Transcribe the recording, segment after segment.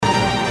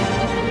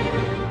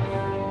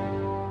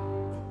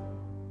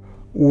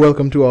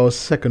Welcome to our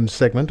second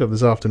segment of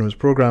this afternoon's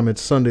program.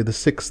 It's Sunday, the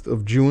 6th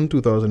of June,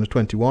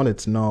 2021.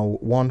 It's now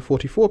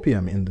 1:44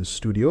 p.m. in the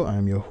studio.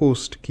 I'm your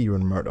host,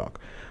 Kieran Murdoch.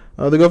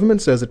 The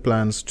government says it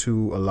plans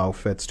to allow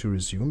Fetes to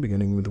resume,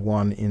 beginning with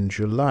one in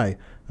July.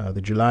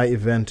 The July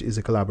event is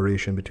a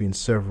collaboration between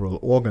several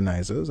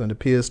organizers and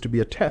appears to be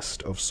a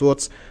test of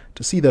sorts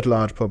to see that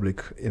large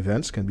public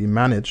events can be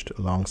managed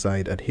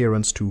alongside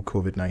adherence to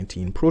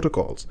COVID-19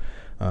 protocols.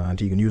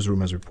 Antigua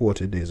Newsroom has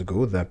reported days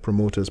ago that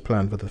promoters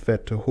plan for the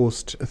Fete to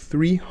host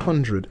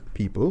 300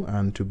 people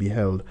and to be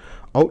held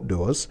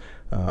outdoors,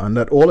 and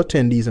that all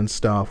attendees and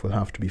staff will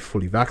have to be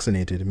fully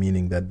vaccinated,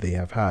 meaning that they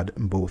have had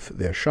both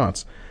their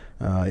shots.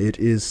 It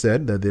is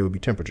said that there will be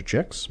temperature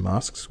checks,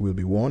 masks will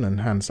be worn, and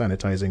hand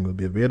sanitizing will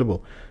be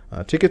available.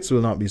 Tickets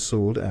will not be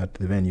sold at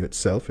the venue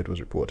itself, it was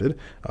reported,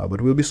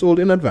 but will be sold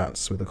in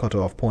advance with a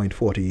cutoff point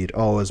 48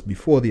 hours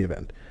before the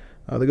event.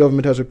 The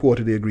government has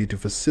reportedly agreed to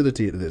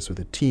facilitate this with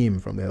a team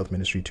from the Health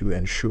Ministry to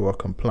ensure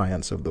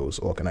compliance of those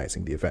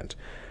organizing the event.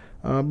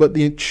 But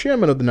the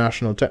chairman of the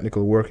National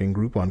Technical Working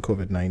Group on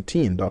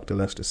COVID-19, Dr.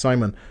 Lester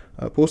Simon,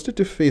 posted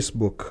to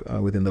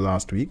Facebook within the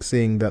last week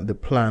saying that the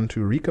plan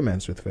to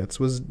recommence with Fetes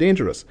was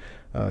dangerous.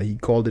 He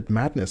called it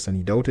madness, and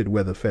he doubted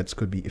whether Fetes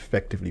could be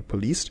effectively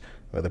policed,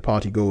 whether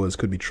partygoers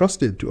could be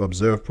trusted to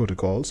observe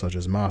protocols such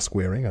as mask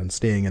wearing and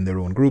staying in their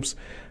own groups,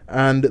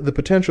 and the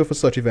potential for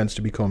such events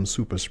to become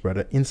super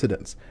spreader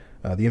incidents.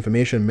 The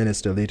information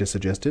minister later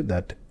suggested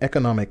that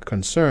economic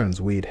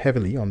concerns weighed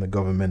heavily on the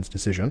government's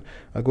decision,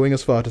 going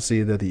as far to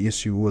say that the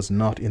issue was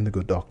not in the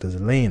good doctor's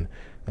lane.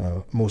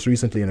 Most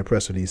recently, in a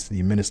press release,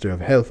 the Minister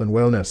of Health and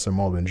Wellness, Sir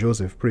Malwyn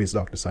Joseph, praised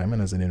Dr.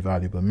 Simon as an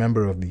invaluable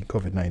member of the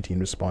COVID-19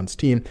 response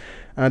team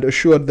and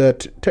assured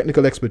that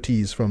technical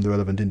expertise from the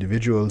relevant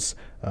individuals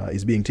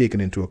is being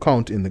taken into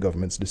account in the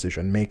government's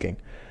decision-making.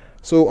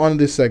 So on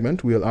this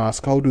segment, we'll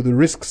ask, how do the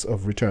risks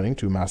of returning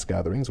to mass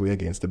gatherings weigh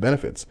against the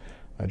benefits?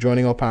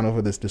 Joining our panel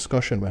for this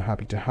discussion, we're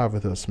happy to have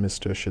with us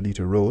Mr.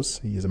 Shalita Rose.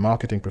 He is a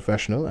marketing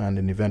professional and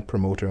an event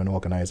promoter and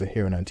organizer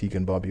here in Antigua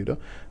and Barbuda.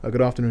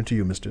 Good afternoon to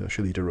you, Mr.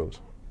 Shalita Rose.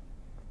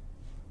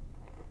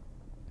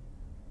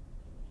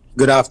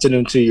 Good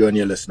afternoon to you and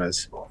your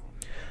listeners.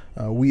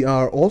 We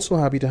are also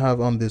happy to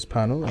have on this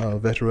panel a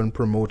veteran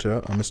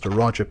promoter, Mr.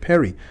 Roger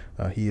Perry.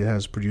 He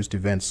has produced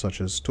events such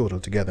as Total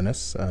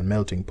Togetherness and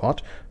Melting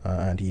Pot,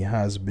 and he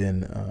has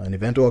been an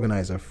event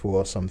organizer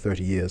for some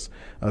 30 years.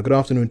 Good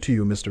afternoon to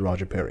you, Mr.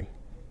 Roger Perry.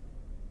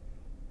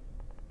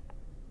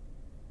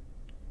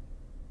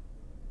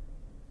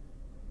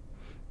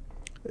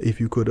 If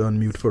you could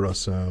unmute for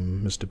us,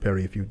 Mr.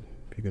 Perry, if you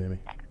can hear me.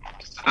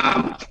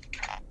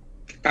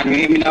 Can you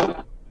hear me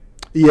now?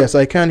 Yes,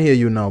 I can hear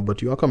you now,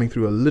 but you are coming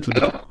through a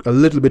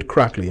little bit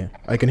crackly.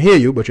 I can hear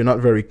you, but you're not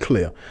very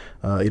clear.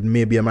 It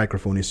may be a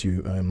microphone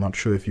issue. I'm not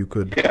sure if you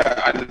could.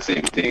 Yeah, the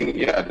same thing.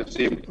 Yeah, the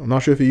same. I'm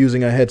not sure if you're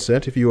using a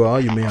headset. If you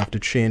are, you may have to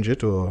change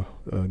it or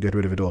get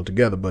rid of it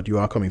altogether. But you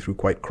are coming through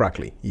quite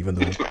crackly, even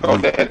though.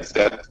 The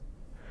headset.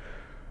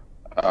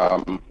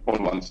 Hold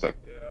on a sec.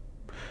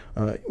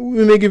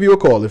 We may give you a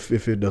call if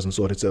it doesn't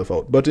sort itself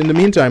out. But in the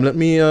meantime, let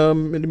me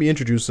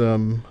introduce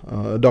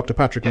Dr.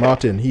 Patrick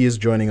Martin. He is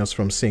joining us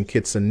from St.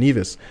 Kitts and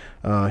Nevis.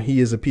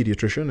 He is a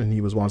pediatrician, and he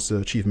was once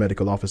the chief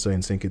medical officer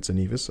in St. Kitts and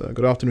Nevis.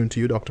 Good afternoon to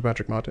you, Dr.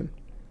 Patrick Martin.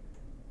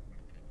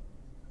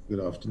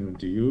 Good afternoon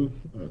to you,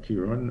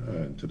 Kieran,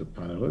 and to the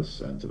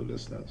panelists and to the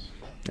listeners.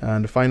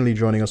 And finally,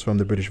 joining us from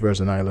the British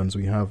Virgin Islands,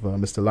 we have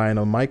Mr.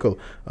 Lionel Michael.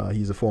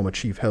 He's a former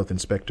chief health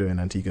inspector in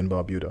Antigua and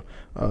Barbuda.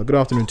 Good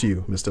afternoon to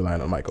you, Mr.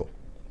 Lionel Michael.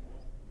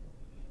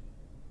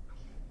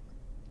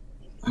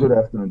 Good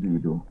afternoon to you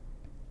too.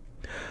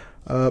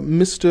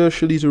 Mr.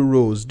 Shalita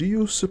Rose, do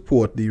you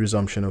support the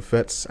resumption of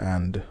Fetes,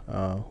 and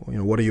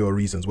what are your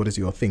reasons? What is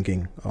your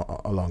thinking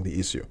along the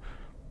issue?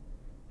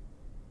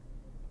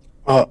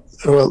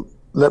 Well,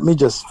 let me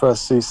just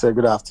first say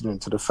good afternoon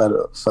to the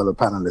fellow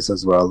panelists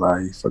as well.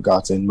 I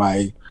forgot in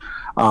my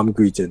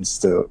greetings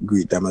to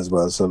greet them as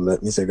well, so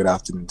let me say good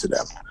afternoon to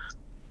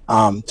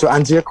them. To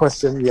answer your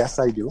question, yes,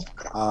 I do.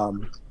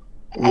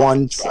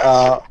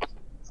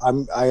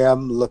 I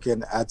am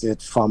looking at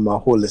it from a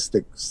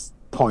holistic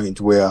point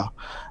where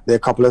there are a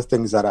couple of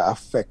things that are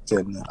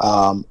affecting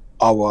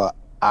our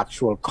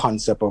actual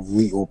concept of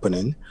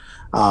reopening.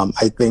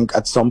 I think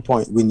at some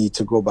point we need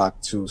to go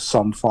back to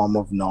some form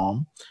of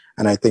norm.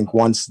 And I think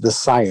once the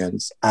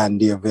science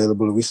and the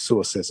available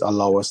resources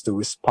allow us to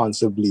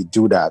responsibly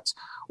do that,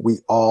 we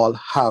all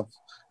have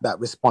that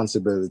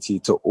responsibility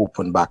to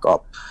open back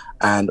up.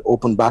 And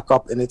open back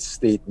up in its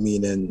state,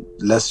 meaning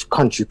let's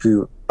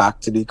contribute back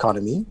to the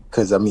economy,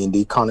 because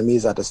the economy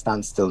is at a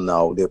standstill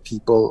now. There are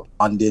people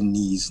on their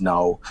knees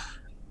now,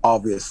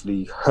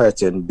 obviously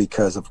hurting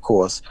because, of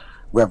course,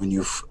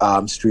 revenue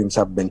streams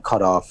have been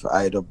cut off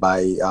either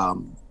by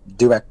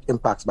direct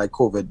impacts by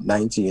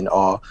COVID-19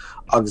 or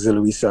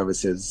auxiliary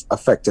services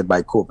affected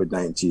by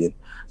COVID-19.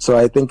 So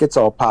I think it's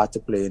our part to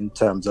play in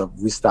terms of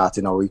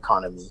restarting our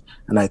economy.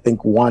 And I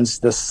think once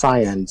the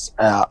science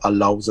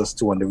allows us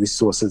to, and the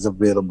resources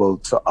available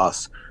to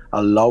us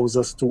allows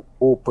us to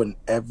open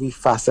every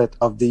facet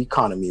of the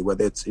economy,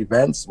 whether it's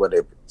events, whether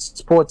it's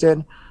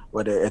sporting,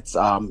 whether it's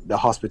the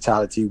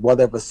hospitality,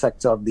 whatever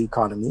sector of the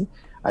economy.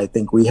 I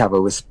think we have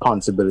a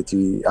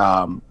responsibility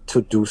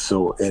to do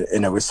so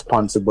in a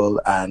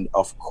responsible and,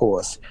 of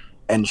course,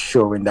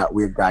 ensuring that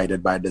we're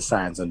guided by the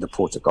science and the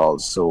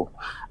protocols. So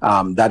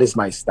that is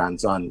my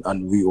stance on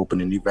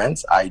reopening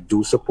events. I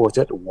do support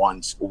it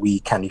once we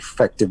can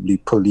effectively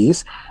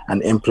police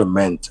and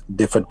implement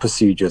different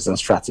procedures and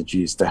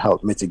strategies to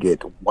help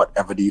mitigate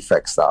whatever the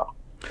effects are.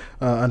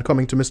 And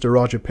coming to Mr.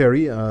 Roger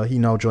Perry, he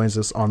now joins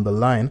us on the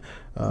line.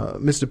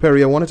 Mr.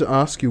 Perry, I wanted to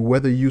ask you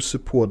whether you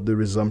support the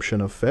resumption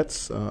of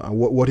Fetes.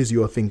 What is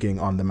your thinking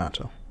on the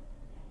matter?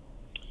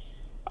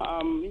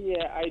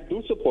 Yeah, I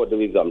do support the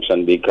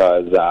resumption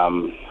because,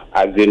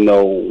 as you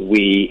know,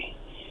 we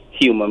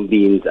human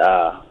beings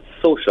are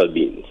social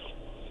beings.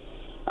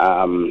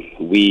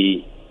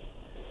 We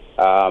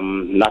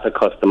not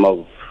accustomed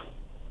of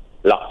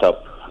locked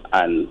up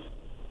and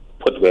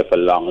put away for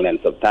long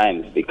lengths of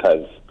time,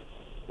 because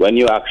when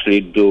you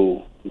actually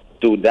do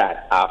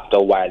that, after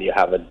a while you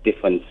have a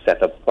different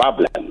set of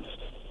problems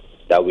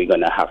that we're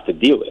going to have to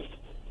deal with.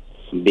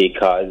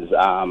 Because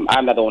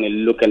I'm not only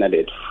looking at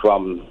it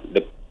from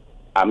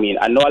I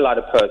know a lot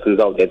of persons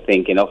out there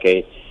thinking,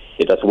 okay,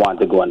 you just want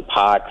to go and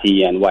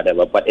party and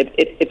whatever, but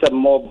it's a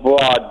more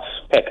broad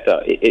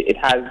spectrum. It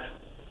has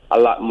a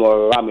lot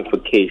more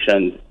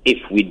ramifications if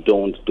we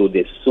don't do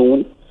this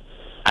soon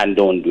and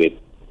don't do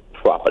it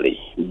properly.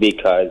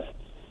 Because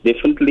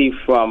differently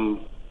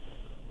from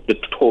the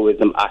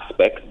tourism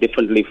aspect,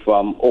 differently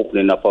from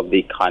opening up of the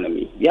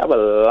economy, we have a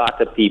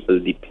lot of people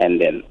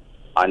dependent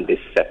on this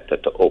sector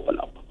to open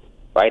up,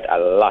 right? A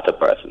lot of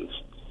persons.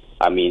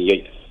 I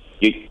mean,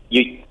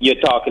 you're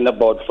talking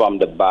about from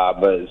the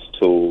barbers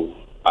to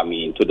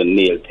the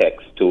nail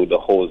techs, to the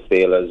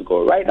wholesalers,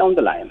 go right down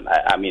the line.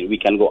 I mean, we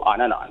can go on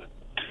and on.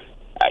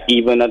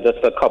 Even just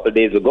a couple of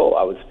days ago,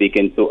 I was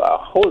speaking to a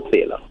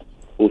wholesaler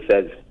who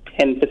says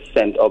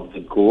 10% of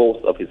the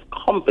growth of his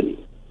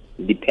company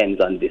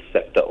depends on this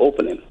sector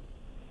opening.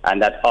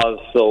 And that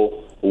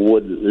also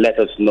would let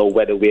us know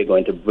whether we're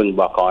going to bring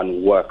back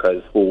on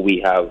workers who we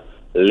have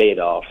laid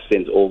off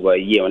since over a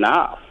year and a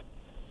half.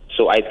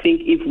 So I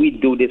think if we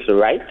do this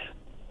right,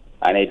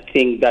 and I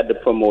think that the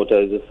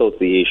Promoters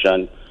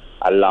Association,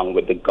 along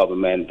with the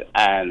government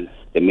and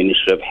the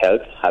Ministry of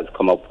Health, has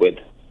come up with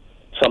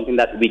something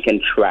that we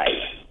can try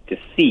to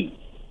see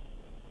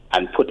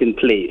and put in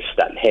place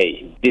that,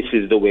 hey, this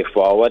is the way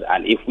forward.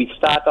 And if we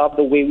start off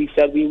the way we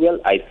said we will,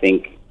 I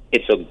think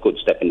it's a good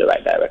step in the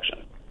right direction.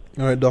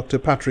 All right, Dr.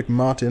 Patrick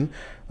Martin.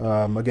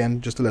 Again,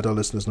 just to let our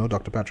listeners know,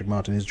 Dr. Patrick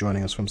Martin is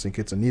joining us from St.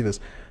 Kitts and Nevis.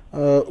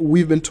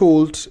 We've been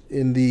told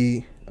in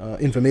the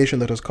information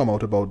that has come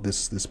out about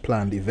this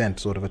planned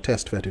event, sort of a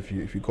test fet, if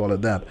you call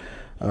it that,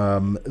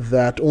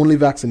 that only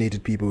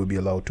vaccinated people will be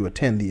allowed to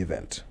attend the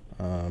event,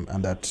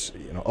 and that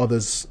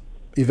others.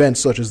 Events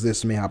such as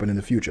this may happen in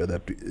the future,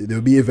 that there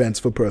will be events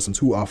for persons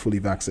who are fully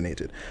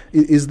vaccinated.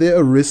 Is there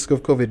a risk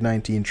of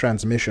COVID-19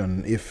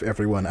 transmission if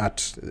everyone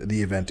at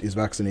the event is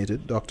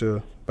vaccinated,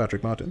 Dr.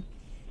 Patrick Martin?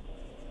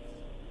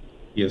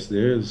 Yes,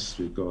 there is,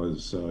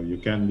 because you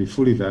can be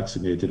fully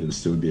vaccinated and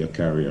still be a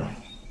carrier.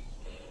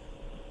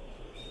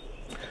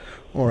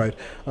 All right.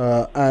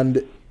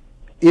 And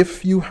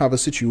if you have a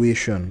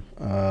situation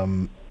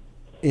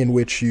in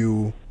which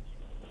you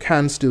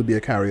can still be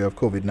a carrier of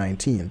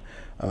COVID-19,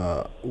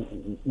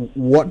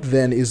 what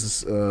then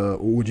is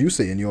would you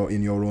say in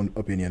your own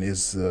opinion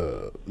is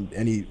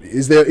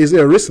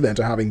there a risk then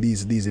to having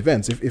these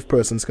events if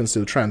persons can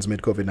still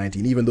transmit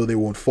COVID-19 even though they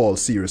won't fall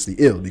seriously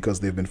ill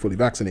because they've been fully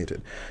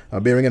vaccinated,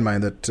 bearing in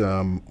mind that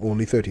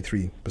only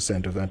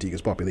 33% of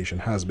Antigua's population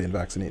has been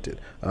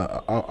vaccinated?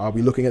 Are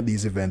we looking at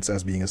these events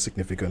as being a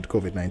significant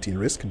COVID-19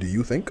 risk, do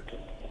you think?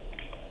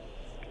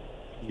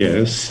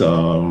 Yes,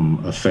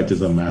 a FET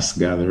is a mass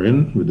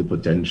gathering with the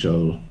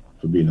potential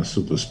for being a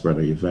super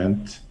spreader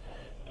event,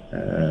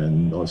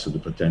 and also the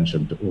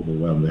potential to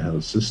overwhelm the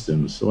health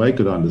system. So I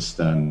could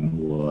understand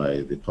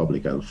why the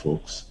public health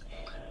folks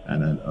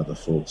and then other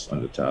folks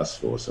on the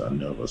task force are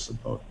nervous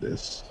about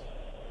this.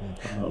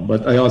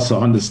 But I also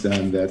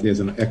understand that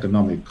there's an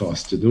economic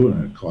cost to do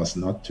and a cost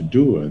not to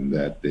do, and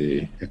that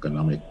the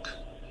economic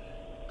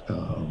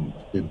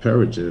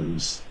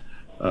imperatives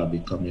are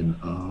becoming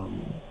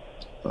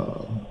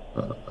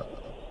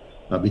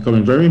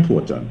very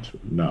important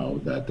now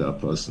that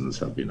persons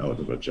have been out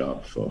of a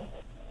job for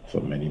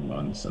many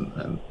months,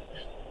 and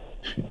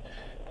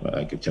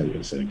I can tell you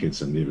in St.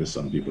 Kitts and Nevis,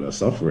 some people are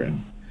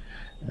suffering.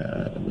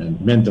 And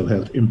mental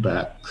health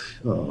impact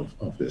of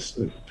this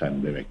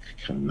pandemic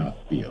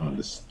cannot be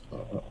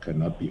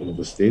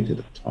overstated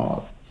at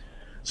all.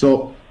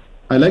 So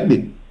I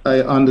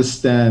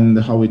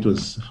understand how it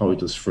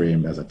was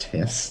framed as a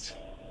test,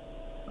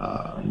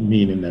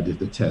 meaning that if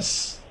the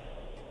tests,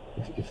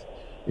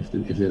 if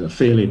there's a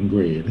failing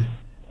grade,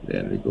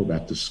 then we go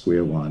back to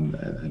square one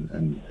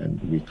and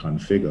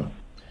reconfigure.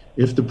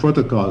 If the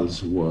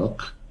protocols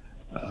work,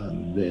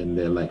 then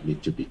they're likely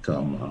to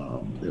become,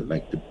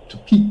 to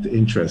pique the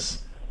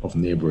interest of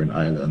neighboring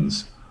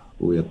islands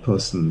where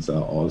persons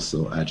are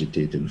also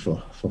agitating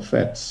for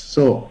Fetes.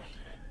 So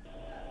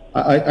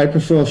I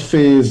prefer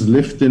phased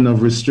lifting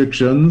of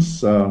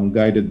restrictions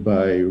guided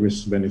by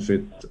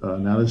risk-benefit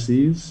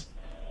analyses.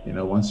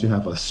 Once you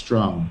have a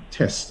strong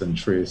test and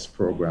trace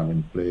program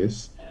in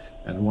place,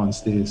 and once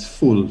there is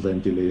full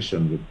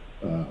ventilation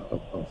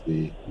of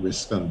the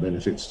risks and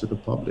benefits to the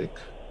public.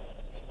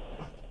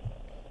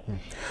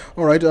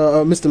 All right,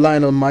 Mr.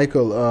 Lionel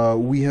Michael,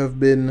 we have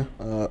been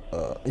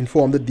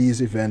informed that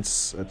these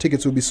events,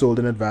 tickets will be sold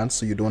in advance,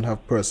 so you don't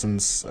have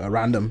persons,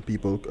 random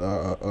people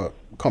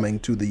coming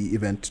to the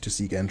event to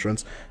seek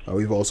entrance.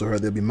 We've also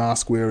heard there'll be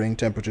mask wearing,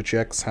 temperature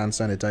checks, hand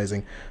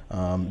sanitizing.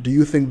 Do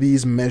you think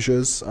these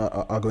measures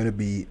are going to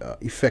be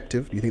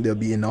effective? Do you think they'll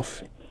be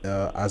enough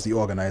as the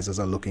organizers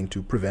are looking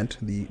to prevent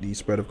the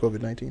spread of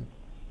COVID-19?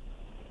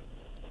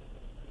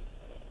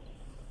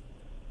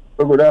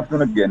 Well, good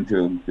afternoon again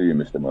to you,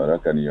 Mr.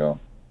 Murdoch, and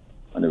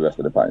the rest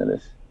of the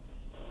panelists.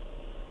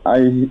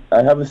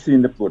 I haven't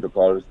seen the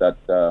protocols that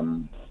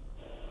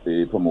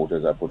the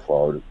promoters have put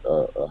forward,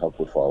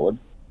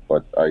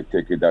 but I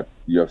take it that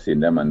you have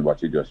seen them, and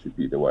what you just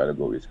repeated a while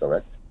ago is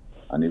correct.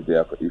 And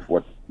if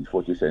what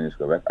you're saying is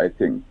correct, I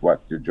think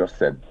what you just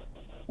said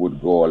would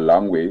go a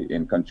long way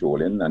in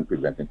controlling and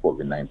preventing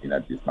COVID-19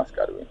 at these mass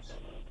gatherings.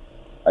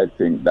 I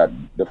think that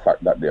the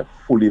fact that they're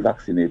fully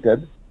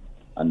vaccinated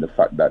and the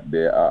fact that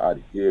they are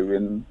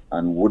adhering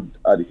and would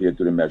adhere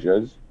to the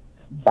measures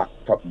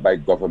backed up by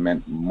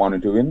government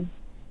monitoring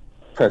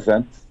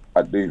present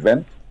at the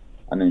event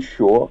and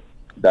ensure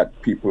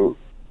that people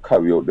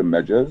carry out the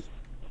measures.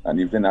 And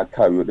if they not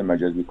carry out the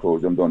measures, we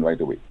close them down right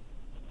away.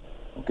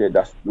 Okay,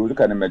 those are the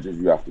kind of measures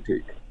you have to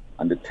take.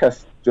 And the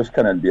test just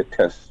cannot be a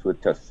test for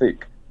test's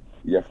sake.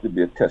 You have to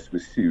be a test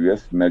with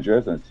serious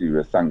measures and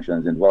serious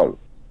sanctions involved.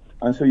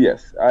 And so,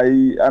 yes,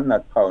 I am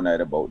not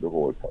paranoid about the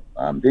whole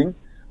thing.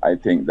 I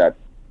think that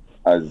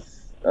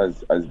as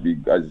we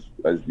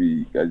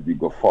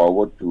go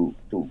forward to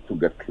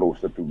get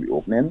closer to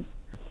reopening,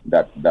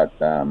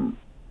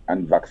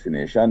 and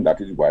vaccination,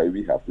 that is why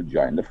we have to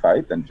join the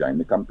fight and join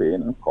the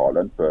campaign and call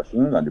on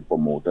persons, and the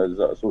Promoters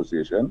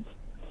Association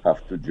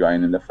have to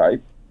join in the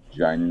fight,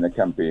 join in the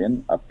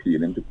campaign,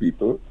 appealing to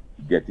people,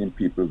 getting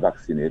people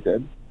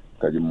vaccinated,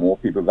 because the more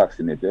people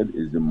vaccinated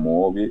is the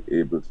more we're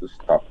able to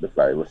stop the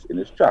virus in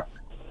its track.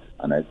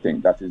 And I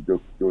think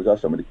those are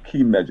some of the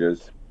key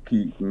messages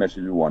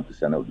we want to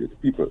send out there to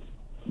people,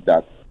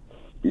 that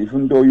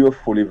even though you're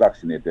fully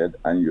vaccinated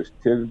and you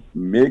still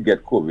may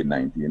get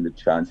COVID-19, the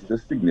chances are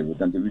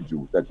significantly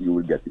reduced that you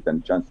will get it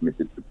and transmit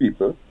it to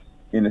people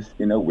in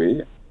a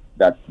way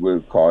that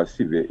will cause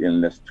severe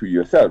illness to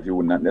yourself. You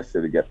will not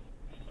necessarily get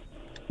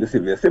the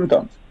severe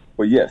symptoms.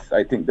 But yes,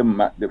 I think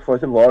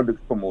first of all, the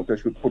promoter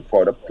should put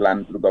forward a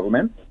plan to the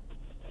government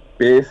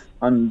based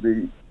on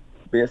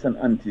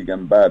Antigua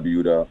and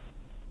Barbuda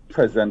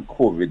present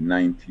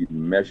COVID-19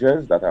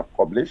 measures that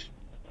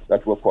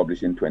were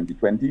published in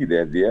 2020.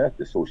 They're there.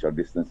 The social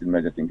distancing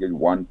measure, I think, is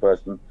 1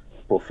 person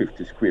per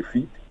 50 square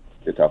feet.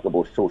 They talk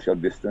about social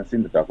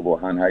distancing. They talk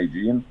about hand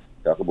hygiene.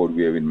 They talk about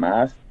wearing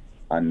masks.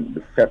 And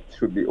the Fetes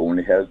should be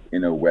only held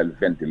in a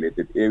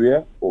well-ventilated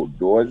area,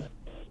 outdoors,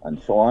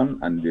 and so on.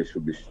 And there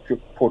should be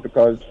strict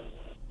protocols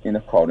in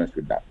accordance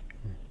with that.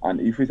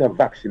 And if it's a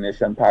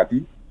vaccination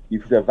party,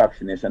 if it's a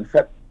vaccination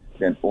Fete,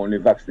 then only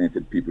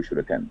vaccinated people should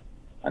attend.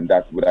 And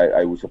that's what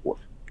I would support.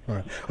 All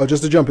right.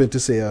 Just to jump in to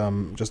say,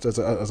 just as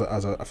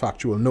a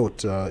factual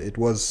note, it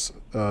was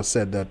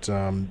said that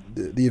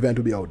the event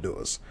will be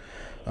outdoors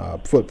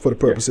for the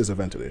purposes of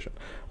ventilation.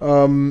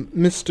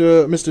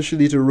 Mr.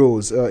 Shalita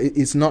Rose,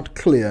 it's not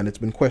clear, and it's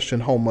been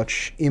questioned how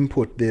much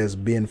input there's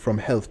been from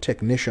health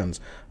technicians.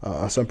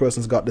 Some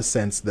persons got the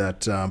sense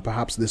that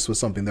perhaps this was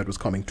something that was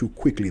coming too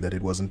quickly, that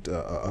it wasn't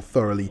a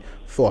thoroughly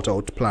thought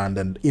out, planned,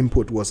 and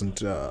input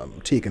wasn't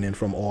taken in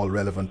from all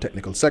relevant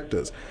technical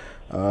sectors.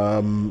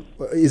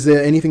 Is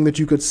there anything that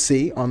you could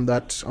say on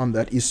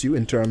that issue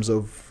in terms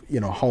of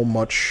how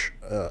much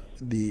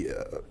the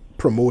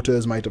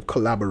promoters might have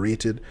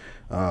collaborated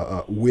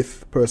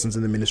with persons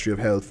in the Ministry of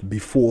Health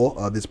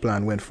before this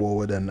plan went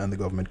forward and the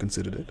government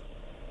considered it?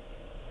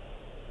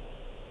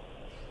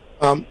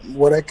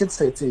 What I could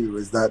say to you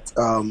is that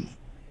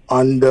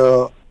on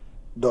the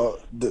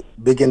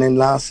beginning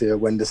last year,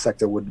 when the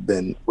sector would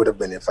have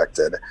been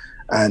affected,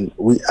 and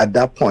at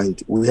that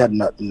point we had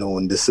not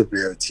known the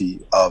severity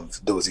of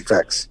those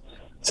effects.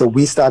 So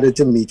we started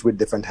to meet with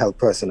different health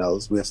personnel.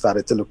 We have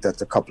started to look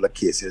at a couple of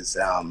cases,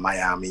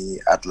 Miami,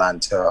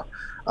 Atlanta.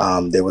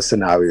 There were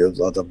scenarios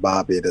of the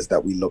Barbados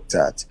that we looked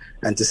at,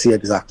 and to see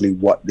exactly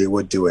what they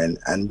were doing.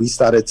 And we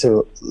started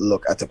to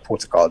look at a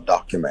protocol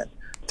document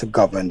to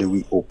govern the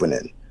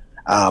reopening.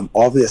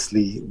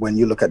 Obviously, when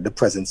you look at the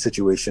present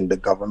situation, the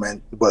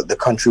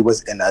country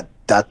was in at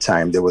that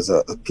time, there was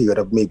a period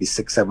of maybe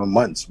 6-7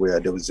 months where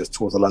there was just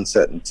total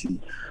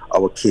uncertainty.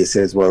 Our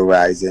cases were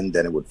rising,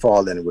 then it would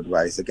fall, then it would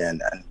rise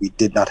again. And we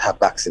did not have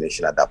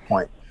vaccination at that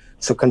point.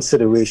 So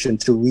consideration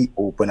to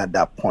reopen at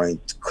that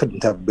point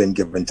couldn't have been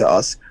given to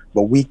us,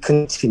 but we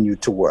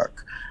continued to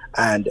work.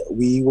 And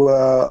we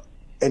were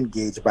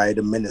engaged by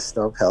the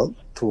Minister of Health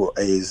through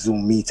a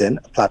Zoom meeting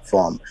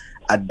platform.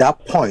 At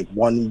that point,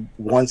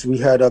 once we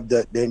heard of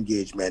the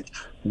engagement,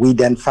 we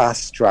then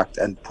fast-tracked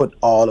and put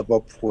all of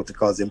our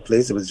protocols in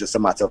place. It was just a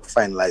matter of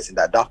finalizing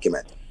that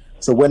document.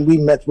 So when we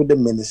met with the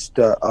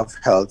Minister of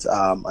Health,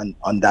 and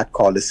on that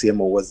call, the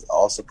CMO was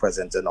also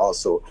present, and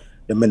also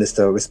the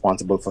Minister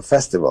responsible for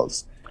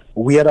festivals.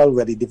 We had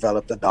already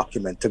developed a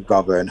document to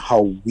govern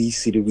how we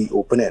see the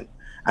reopening.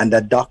 And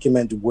that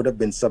document would have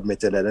been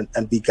submitted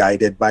and be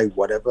guided by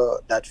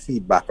whatever that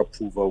feedback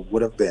approval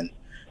would have been.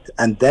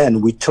 And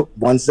then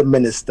once the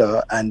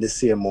minister and the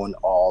CMO and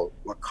all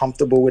were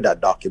comfortable with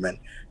that document,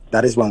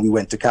 that is when we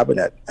went to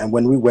cabinet. And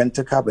when we went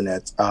to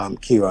cabinet,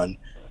 Kieran,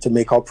 to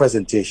make our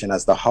presentation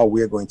as to how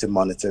we're going to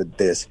monitor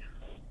this,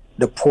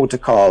 the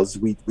protocols,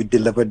 we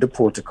delivered the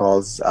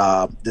protocols.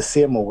 The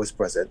CMO was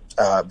present.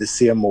 The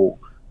CMO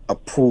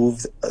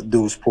approved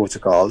those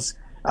protocols.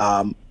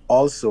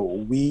 Also,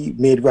 we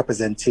made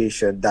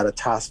representation that a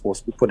task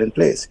force be put in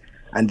place.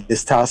 And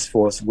this task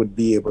force would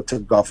be able to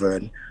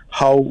govern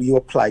how you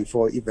apply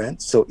for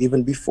events. So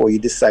even before you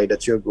decide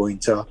that you're going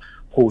to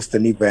host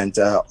an event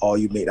or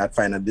you make that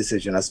final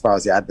decision as far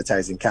as the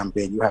advertising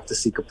campaign, you have to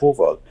seek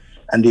approval.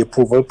 And the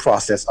approval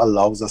process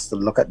allows us to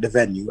look at the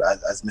venue,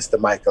 as Mr.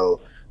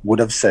 Michael would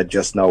have said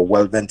just now,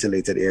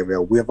 well-ventilated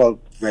area. We have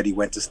already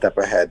went a step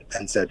ahead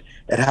and said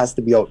it has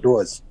to be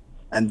outdoors.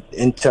 And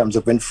in terms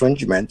of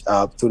infringement,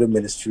 to the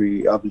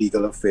Ministry of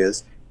Legal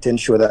Affairs, to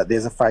ensure that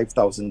there's a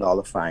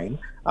 $5,000 fine,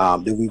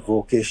 the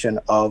revocation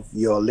of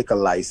your liquor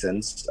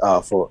license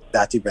for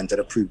that event or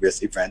the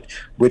previous event,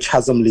 which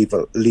has some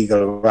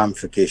legal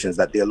ramifications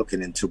that they're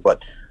looking into.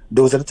 But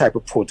those are the type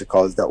of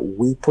protocols that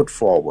we put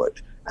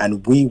forward.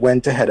 And we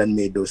went ahead and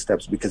made those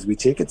steps because we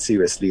take it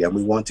seriously and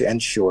we want to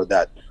ensure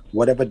that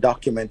whatever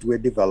document we're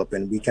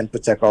developing, we can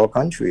protect our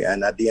country.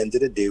 And at the end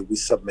of the day, we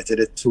submitted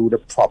it to the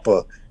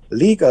proper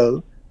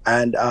legal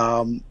and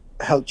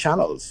health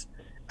channels.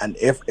 And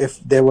if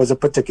there was a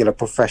particular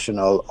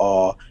professional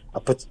or a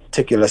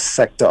particular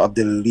sector of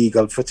the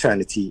legal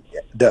fraternity,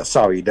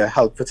 the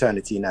health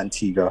fraternity in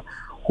Antigua,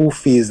 who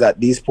feels that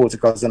these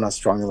protocols are not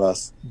strong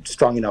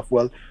enough,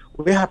 well,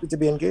 we're happy to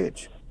be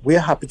engaged. We're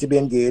happy to be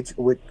engaged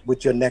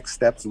with your next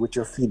steps, with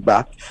your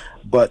feedback.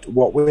 But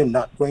what we're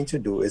not going to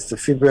do is to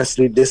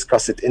feverishly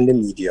discuss it in the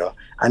media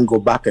and go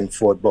back and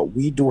forth. But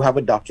we do have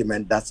a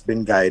document that's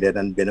been guided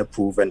and been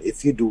approved. And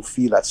if you do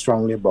feel that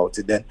strongly about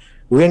it, then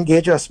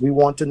re-engage us. We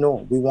want to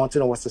know. We want to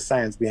know what's the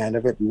science behind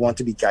it. We want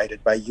to be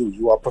guided by you.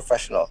 You are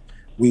professional.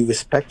 We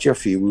respect your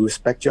fee. We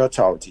respect your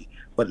authority.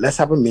 But let's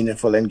have a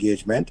meaningful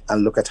engagement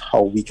and look at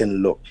how we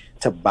can look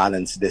to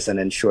balance this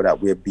and ensure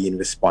that we're being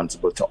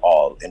responsible to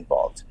all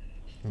involved.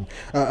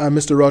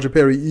 Mr. Roger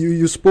Perry,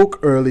 you spoke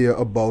earlier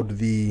about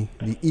the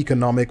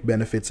economic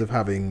benefits of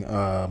having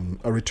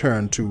a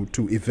return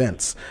to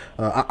events.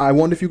 I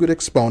wonder if you could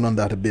expound on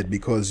that a bit,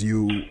 because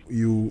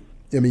you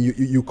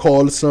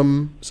call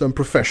some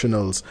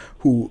professionals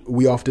who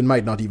we often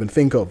might not even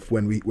think of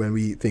when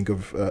we think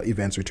of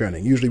events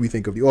returning. Usually we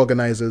think of the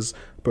organizers,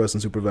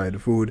 persons who provide the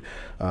food,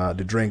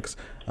 the drinks,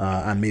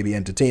 and maybe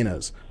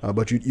entertainers.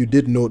 But you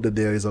did note that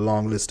there is a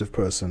long list of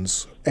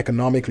persons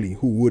economically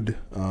who would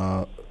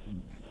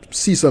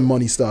see some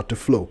money start to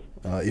flow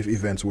if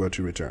events were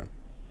to return.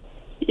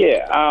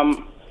 Yeah.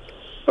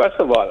 First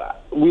of all,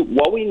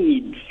 what we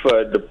need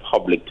for the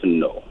public to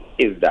know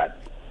is that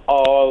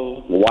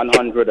all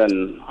 100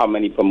 and how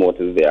many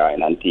promoters there are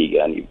in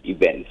Antigua and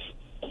events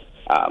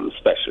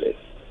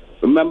specialists.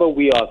 Remember,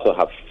 we also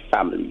have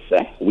families.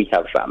 We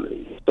have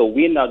families. So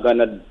we're not going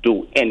to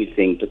do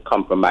anything to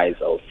compromise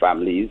our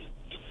families.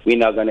 We're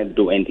not going to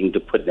do anything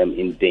to put them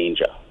in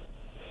danger.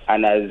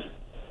 And as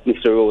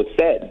Mr. Rose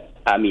said,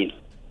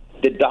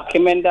 the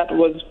document that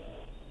was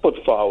put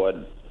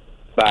forward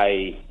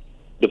by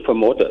the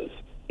promoters,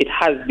 it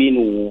has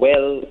been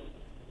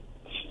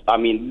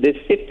they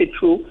sifted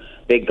through,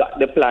 they got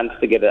the plans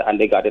together and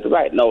they got it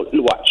right. Now,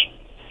 watch.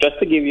 Just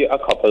to give you a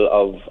couple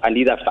of, and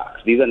these are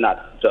facts, these are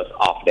not just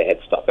off the head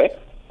stuff.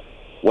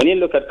 When you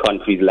look at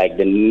countries like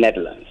the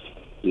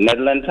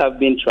Netherlands have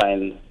been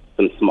trying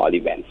some small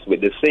events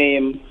with the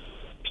same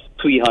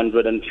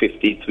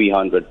 350,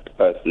 300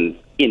 persons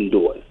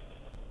indoors,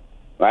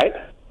 right?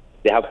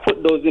 They have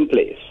put those in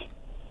place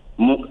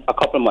a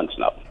couple of months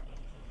now.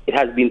 It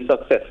has been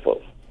successful.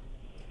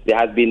 There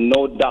has been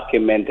no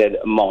documented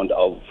amount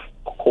of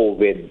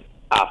COVID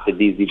after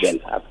these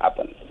events have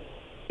happened.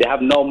 They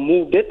have now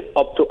moved it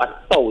up to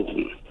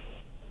 1,000.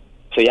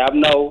 So you have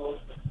now,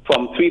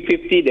 from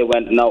 350, they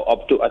went now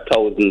up to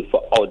 1,000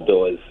 for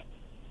outdoors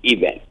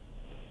events.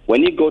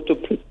 When you go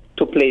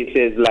to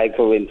places like,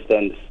 for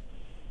instance,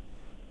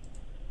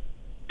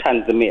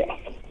 Tanzania,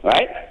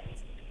 right?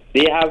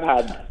 They have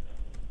had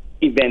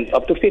events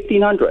up to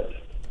 1,500.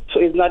 So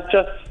it's not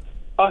just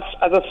us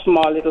as a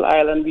small little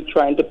island, we're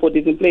trying to put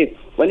this in place.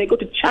 When you go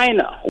to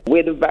China,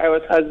 where the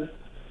virus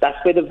that's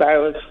where the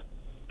virus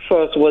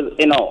first was,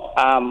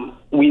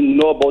 we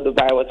know about the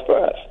virus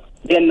first.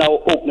 They're now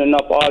opening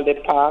up all the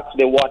parks,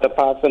 the water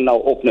parks are now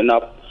opening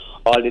up,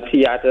 all the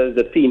theaters,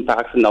 the theme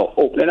parks are now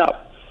opening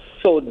up.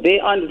 So they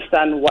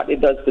understand what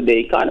it does to the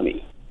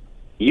economy.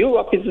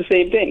 Europe is the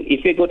same thing.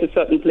 If you go to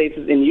certain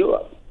places in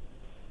Europe,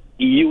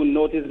 you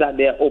notice that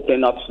they're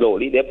opening up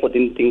slowly. They're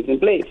putting things in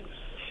place.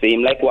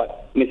 Same like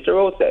what Mr.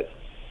 Rose says.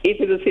 If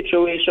it's a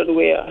situation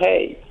where,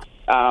 hey,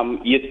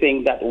 you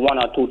think that one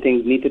or two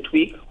things need to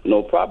tweak,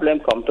 no problem,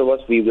 come to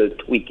us, we will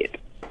tweak it.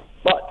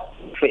 But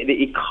for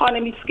the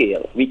economy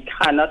scale, we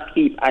cannot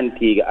keep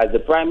Antigua, as the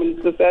Prime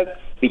Minister says,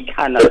 we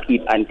cannot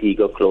keep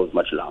Antigua closed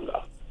much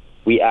longer.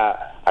 We are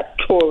a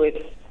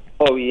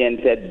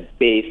tourist-oriented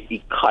based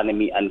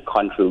economy and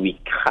country. We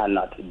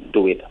cannot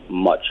do it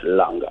much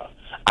longer.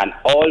 And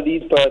all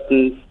these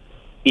persons,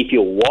 if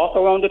you walk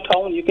around the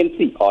town, you can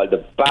see all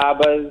the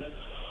barbers,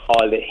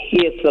 all the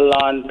hair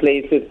salon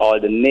places, all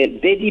the nail,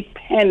 they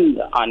depend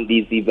on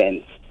these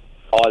events.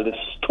 All the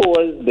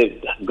stores,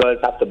 the girls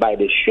have to buy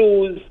the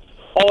shoes.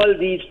 All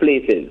these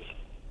places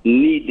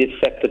need this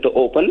sector to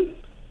open.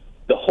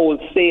 The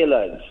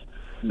wholesalers,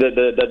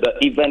 the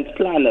event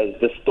planners,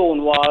 the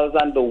Stonewalls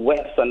and the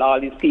West and all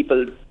these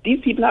people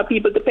have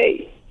people to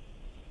pay.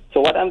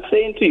 So what I'm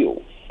saying to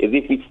you is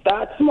if we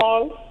start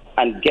small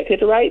and get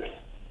it right,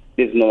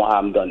 there's no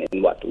harm done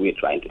in what we're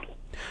trying to do.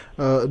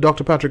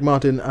 Dr. Patrick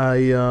Martin,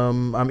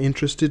 I'm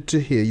interested to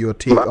hear your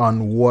take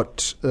on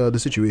what the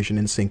situation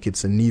in St.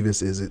 Kitts and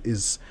Nevis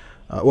is.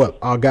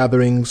 Are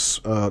gatherings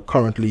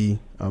currently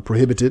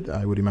prohibited?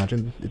 I would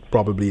imagine it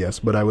probably yes,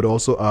 but I would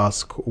also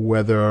ask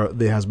whether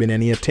there has been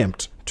any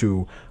attempt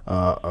to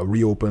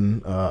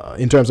reopen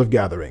in terms of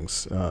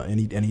gatherings,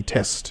 any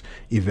test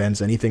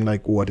events, anything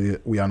like what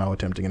we are now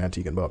attempting in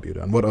Antigua and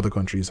Barbuda, and what other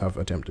countries have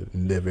attempted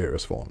in their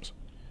various forms.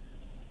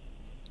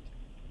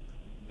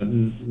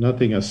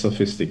 Nothing as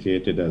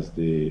sophisticated as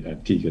the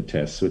Antigua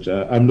test, which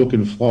I'm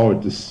looking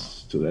forward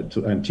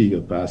to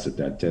Antigua passing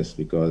that test,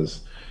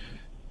 because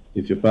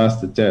if you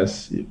pass the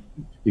test,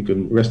 you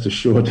can rest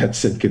assured that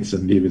St. Kitts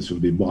and Nevis will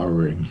be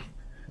borrowing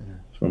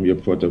from your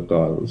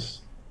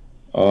protocols.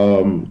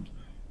 Our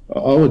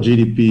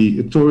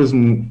GDP,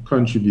 tourism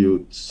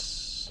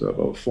contributes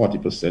about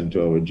 40%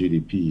 to our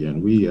GDP,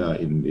 and we are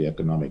in the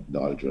economic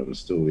doldrums.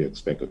 So we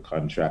expect a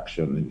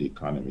contraction in the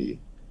economy,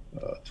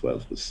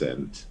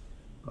 12%,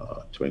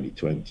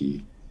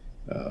 2020,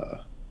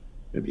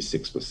 maybe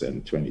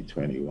 6%,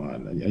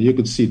 2021, and you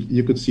could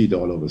see it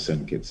all over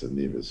St. Kitts and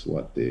Nevis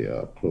what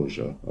the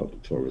closure of the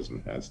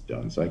tourism has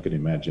done. So I can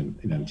imagine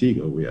in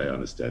Antigua, where I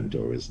understand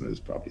tourism is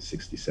probably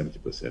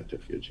 60-70%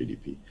 of your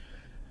GDP.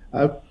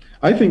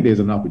 I think there's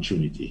an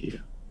opportunity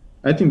here.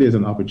 I think there's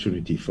an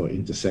opportunity for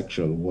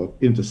intersectoral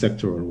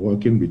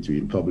working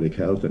between public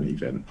health and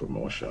event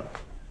promotion,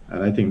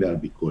 and I think that'll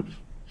be good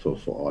for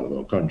all of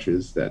our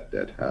countries that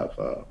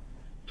have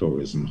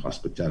tourism,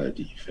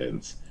 hospitality,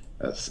 events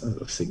as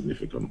a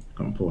significant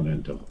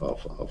component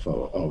of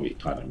our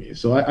economy.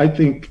 So I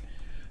think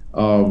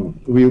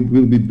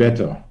we'll be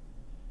better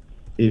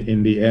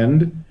in the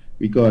end,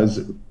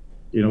 because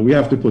we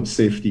have to put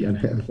safety and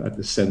health at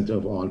the center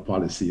of all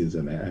policies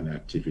and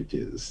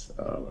activities.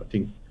 I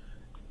think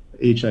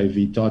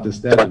HIV taught us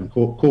that, and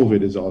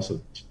COVID is also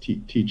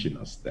teaching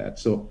us that.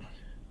 So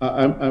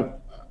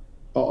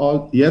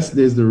yes,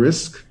 there's the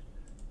risk,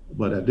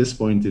 but at this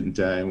point in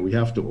time, we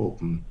have to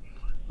open.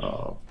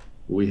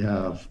 We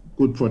have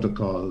good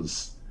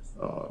protocols.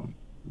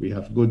 We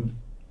have good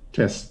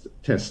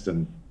test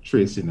and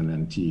tracing in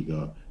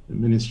Antigua. The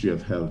Ministry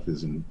of Health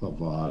is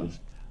involved.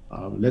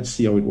 Let's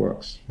see how it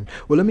works.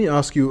 Well, let me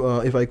ask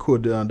you, if I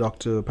could,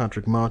 Dr.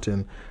 Patrick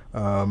Martin.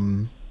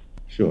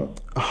 Sure.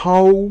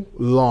 How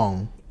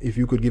long, if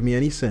you could give me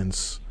any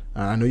sense,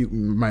 I know you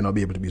might not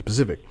be able to be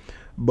specific,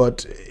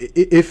 but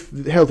if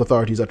the health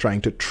authorities are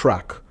trying to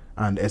track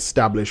and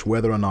establish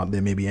whether or not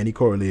there may be any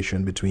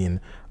correlation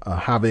between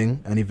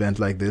having an event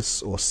like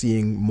this or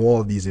seeing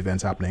more of these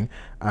events happening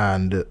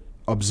and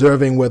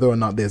observing whether or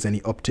not there's any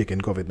uptick in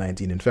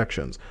COVID-19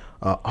 infections,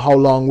 how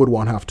long would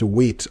one have to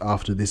wait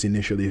after this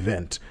initial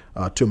event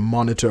to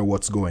monitor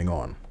what's going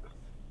on?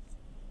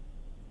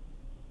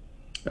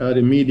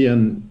 The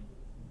median,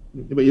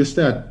 but you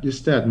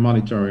start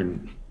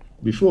monitoring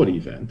before the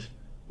event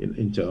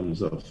in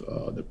terms of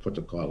the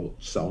protocol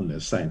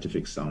soundness,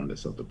 scientific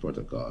soundness of the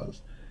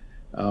protocols.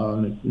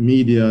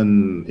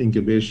 Median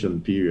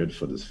incubation period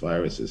for this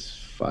virus is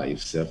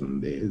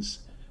 5-7 days.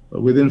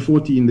 But within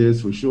 14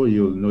 days, for sure,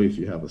 you'll know if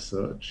you have a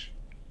surge.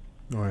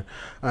 All right.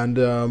 And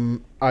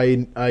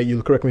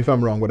you'll correct me if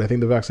I'm wrong, but I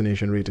think the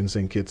vaccination rate in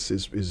St. Kitts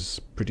is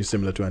pretty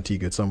similar to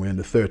Antigua. It's somewhere in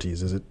the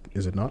 30s,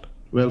 is it not?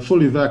 Well,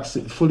 fully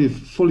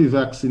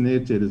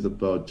vaccinated is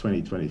about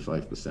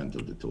 20-25%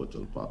 of the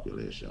total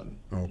population.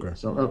 Okay.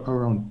 So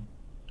around,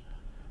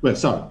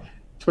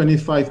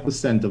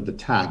 25% of the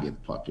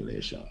target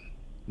population,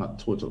 not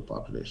total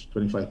population,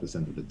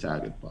 25% of the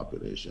target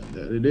population.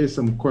 There's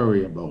some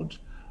query about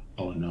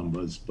our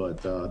numbers,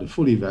 but the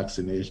fully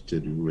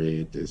vaccinated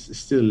rate is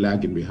still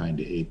lagging behind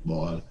the 8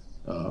 ball.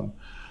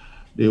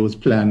 There was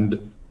planned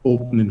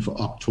opening for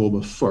October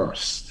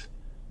 1st.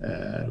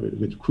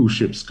 With cruise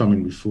ships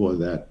coming before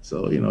that,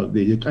 so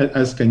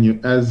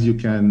as you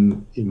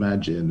can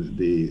imagine,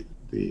 the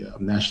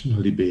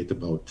national debate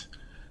about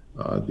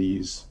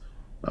these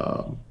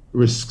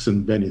risks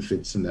and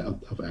benefits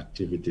of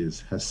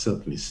activities has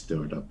certainly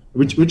stirred up,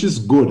 which is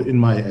good in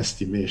my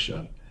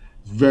estimation.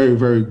 Very,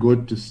 very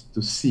good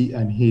to see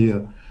and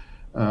hear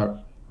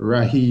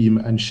Raheem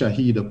and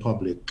Shahida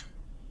Public,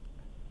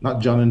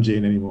 not John and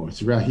Jane anymore.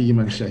 It's Raheem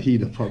and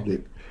Shahida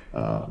Public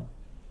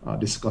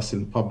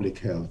discussing public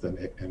health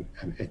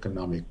and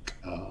economic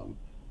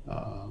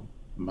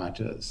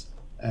matters.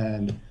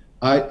 And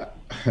I,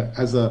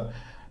 as a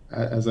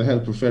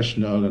health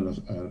professional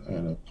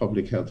and a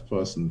public health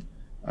person,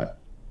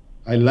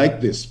 I like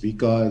this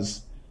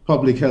because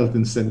public health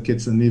in St.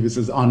 Kitts and Nevis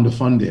is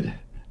underfunded.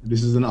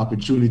 This is an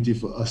opportunity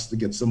for us to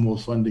get some more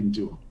funding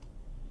too.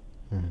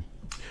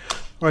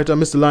 All right,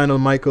 Mr. Lionel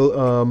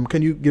Michael,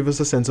 can you give us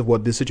a sense of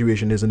what the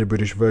situation is in the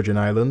British Virgin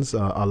Islands?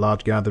 Are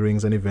large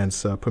gatherings and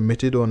events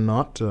permitted or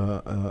not?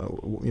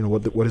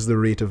 What is the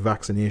rate of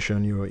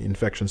vaccination, your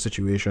infection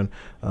situation?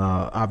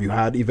 Have you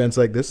had events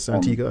like this,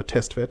 Antigua, a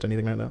test vet,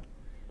 anything like that?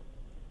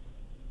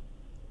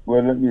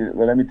 Well,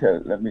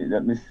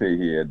 let me say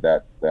here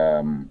that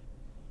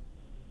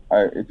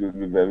it will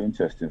be very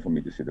interesting for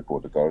me to see the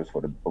protocols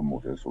for the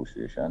Promoter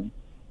Association,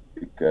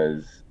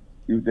 because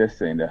if they're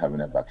saying they're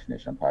having a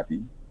vaccination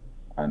party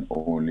and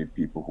only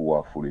people who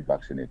are fully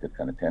vaccinated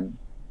can attend,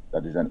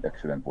 that is an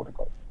excellent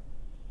protocol.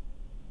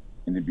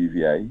 In the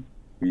BVI,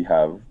 we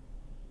have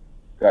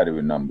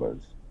gathering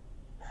numbers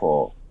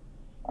for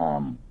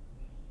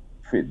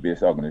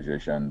faith-based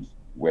organizations,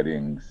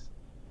 weddings,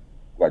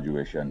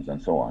 graduations,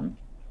 and so on,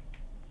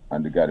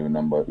 and the gathering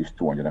number is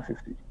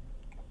 250.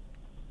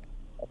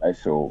 Okay,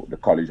 so the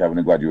college having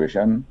a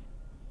graduation,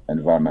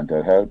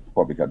 environmental health,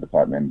 public health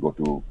department go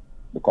to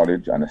the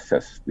college and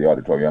assess the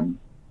auditorium,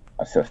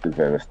 assess the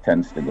various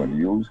tents they're going to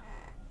use,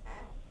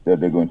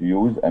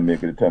 and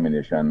make a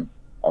determination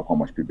of how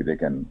much people they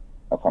can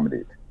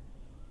accommodate.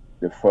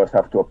 They first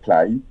have to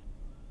apply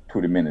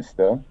to the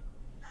minister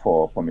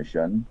for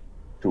permission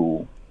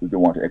to, if they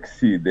want to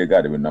exceed their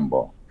gathering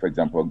number, for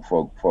example,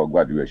 for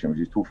graduation, which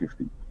is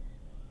 250,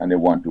 and they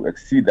want to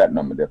exceed that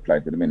number, they apply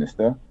to the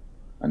minister,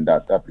 and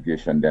that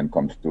application then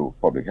comes to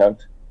public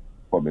health.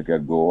 Public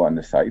health go on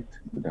the site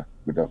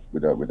with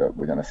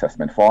an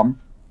assessment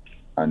form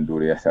and do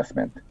the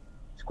assessment.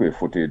 Square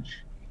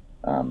footage,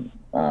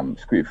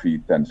 square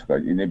feet, and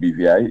in a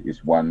BVI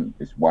is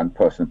one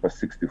person per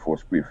 64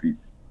 square feet,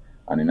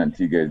 and in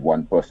Antigua is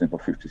one person per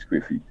 50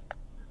 square feet.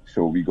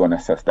 So we're gonna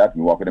assess that.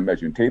 We walk with the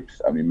measuring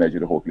tapes and we measure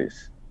the whole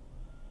place.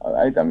 All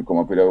right, and we come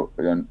up with a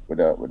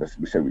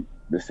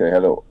they say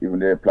hello. Even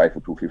they apply for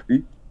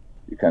 250,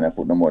 you cannot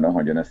put no more than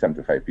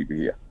 175 people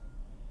here,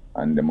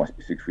 and they must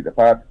be 6 feet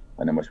apart,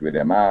 and they must wear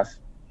their masks.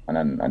 And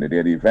then on the day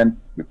of the event,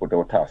 we put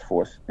our task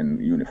force in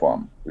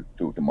uniform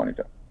to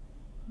monitor.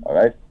 All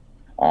right.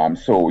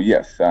 So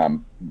yes,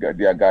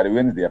 their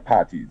gatherings, their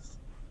parties,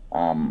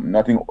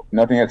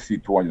 nothing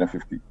exceed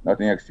 250.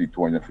 Nothing exceed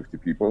 250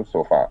 people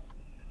so far.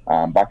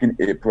 Back in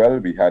April,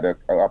 we had an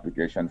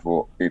application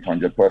for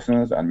 800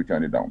 persons, and we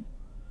turned it down.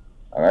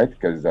 All right,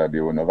 because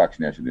there were no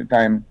vaccination at the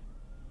time,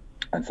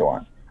 and so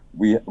on.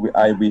 We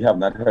have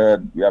not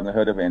heard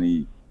of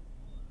any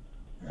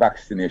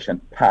vaccination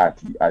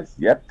party as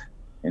yet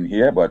in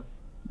here, but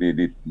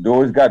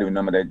those gathering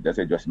number that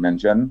I just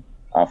mentioned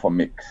are for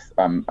mix,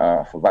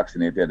 for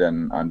vaccinated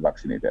and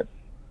unvaccinated,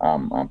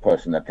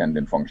 person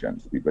attending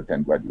functions. People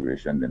attend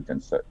graduation,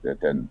 they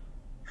attend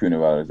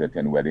funerals, they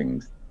attend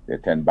weddings, they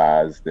attend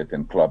bars, they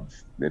attend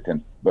clubs, they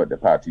attend birthday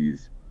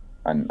parties,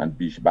 and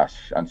beach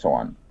bash, and so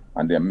on.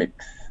 And they're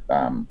mixed.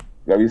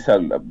 Very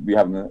seldom, we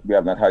have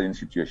not had any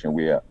situation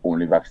where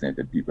only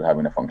vaccinated people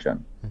having a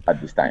function at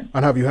this time.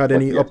 And have you had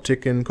any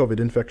uptick in COVID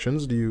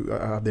infections?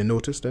 Have they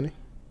noticed any?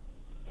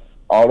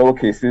 All our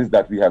cases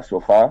that we have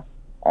so far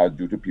are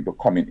due to people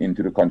coming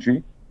into the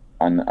country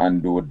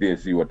and do a day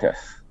zero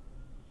test.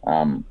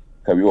 So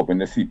we open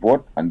the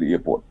seaport and the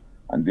airport,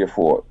 and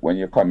therefore when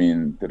you come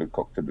in to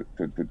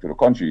the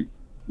country,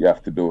 you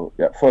have to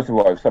first of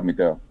all submit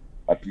a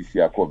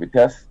PCR COVID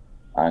test,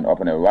 and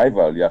upon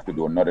arrival you have to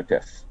do another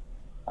test.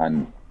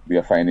 And we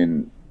are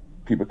finding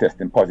people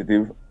testing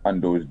positive on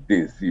those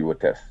day zero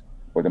tests,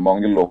 but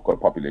among the local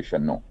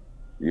population, no.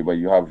 But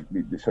you have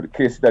the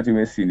cases that you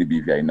may see in the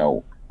BVI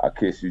now are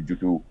cases due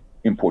to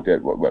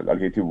imported, well, I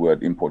hate the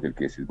word imported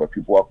cases, but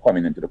people are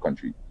coming into the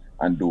country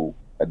and do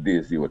a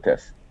day zero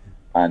test.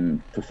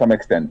 And to some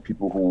extent,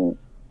 people who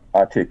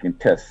are taking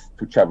tests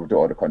to travel to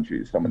other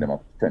countries, some of them are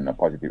turning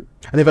positive.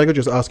 And if I could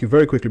just ask you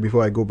very quickly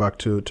before I go back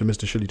to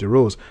Mr. Shalita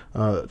Rose,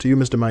 to you,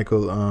 Mr.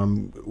 Michael,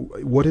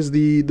 what is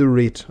the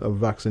rate of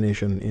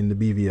vaccination in the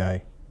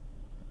BVI?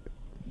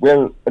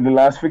 Well, in the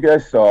last figure I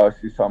saw, I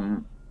see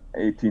some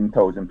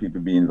 18,000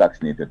 people being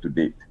vaccinated to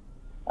date.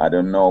 I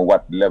don't know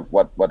what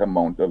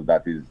amount of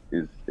that is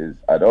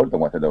adult and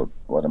what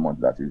amount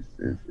of that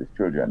is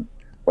children.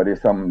 But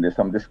there's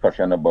some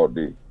discussion about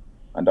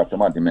and Dr.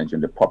 Martin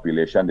mentioned the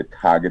population, the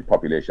target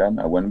population.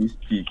 And when we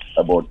speak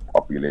about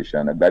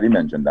population, I'm glad he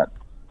mentioned that,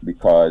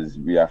 because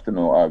we have to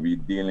know, are we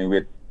dealing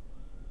with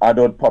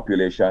adult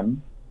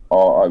population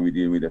or are we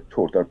dealing with the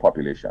total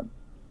population?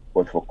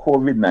 But for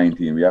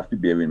COVID-19, we have to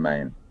bear in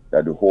mind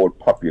that the whole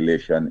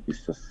population is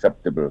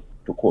susceptible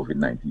to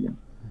COVID-19.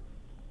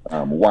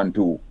 1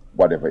 to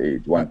whatever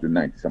age, 1 to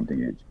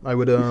 90-something age. I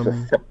would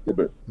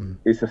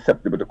is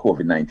susceptible to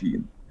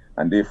COVID-19,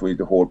 and therefore is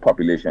the whole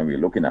population we're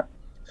looking at.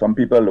 Some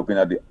people are looking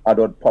at the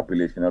adult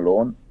population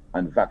alone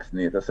and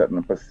vaccinate a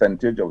certain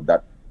percentage of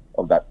that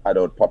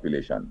adult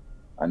population,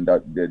 and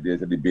that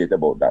there's a debate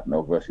about that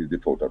now versus the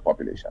total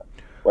population.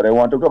 But I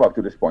want to go back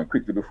to this point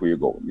quickly before you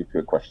go. If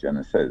your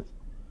question says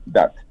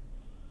that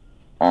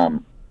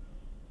I'm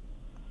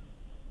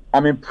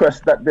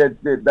impressed that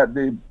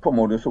the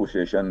Promoter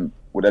Association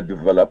would have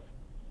developed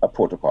a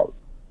protocol.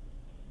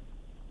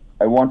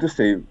 I want to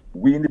say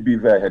we in the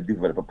BVI had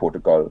developed a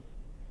protocol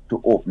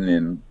to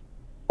opening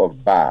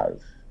of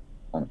bars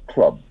and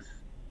clubs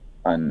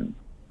and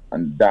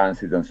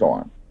dances and so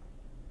on.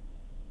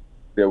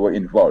 They were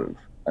involved.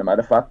 As a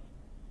matter of fact,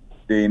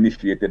 they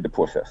initiated the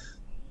process.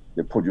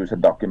 They produced a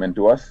document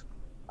to us,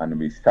 and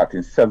we sat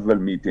in several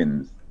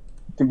meetings.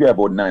 I think we had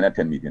about 9 or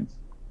 10 meetings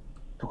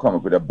to come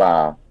up with a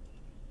bar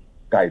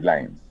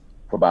guidelines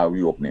for bar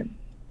reopening.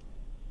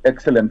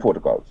 Excellent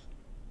protocols.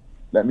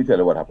 Let me tell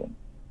you what happened.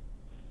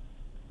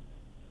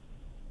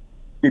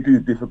 It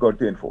is difficult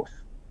to enforce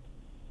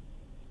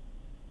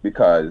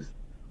because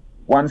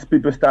once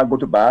people start go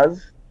to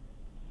bars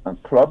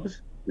and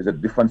clubs, there's a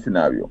different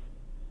scenario.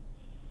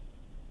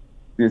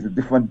 There's a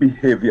different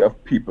behavior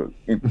of people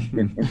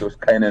in those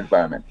kind of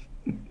environments.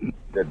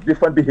 There's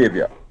different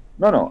behavior.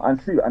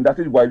 And that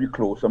is why we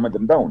close some of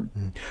them down.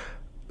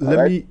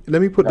 Let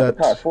me put that.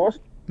 The task force.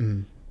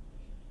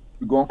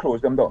 We go and close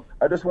them down.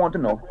 I just want to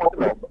know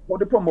how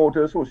the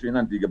Promoter Association in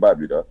Antigua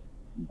Barbuda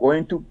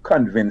going to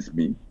convince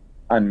me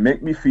and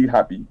make me feel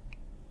happy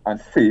and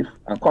safe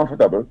and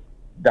comfortable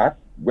that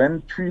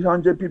when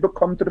 300 people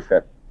come to the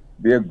Fete,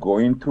 they're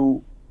going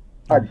to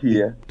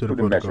adhere to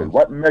the measures.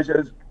 What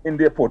measures in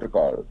their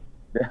protocol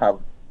they have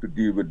to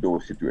deal with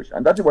those situations?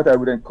 And that's what I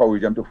would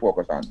encourage them to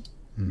focus on.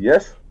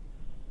 Yes,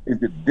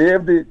 it's the day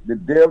of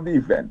the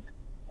event.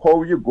 How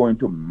are you going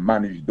to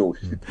manage those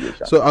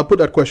situations? So I'll put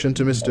that question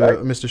to Mr.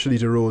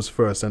 Shalita Rose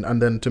first,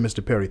 and then to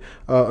Mr. Perry.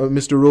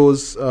 Mr.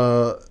 Rose,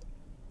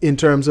 in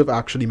terms of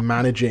actually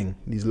managing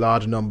these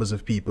large numbers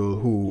of people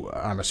who,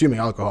 I'm assuming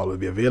alcohol will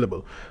be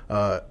available,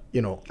 300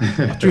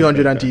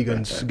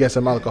 Antiguans, get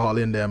some alcohol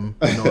in them.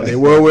 They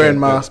were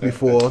wearing masks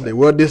before, they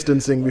were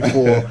distancing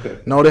before,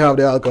 now they have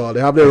the alcohol,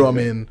 they have their rum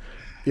in.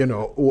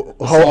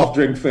 Soft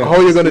drink fit. How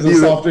are you going to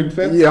deal with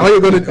it? Yeah, how are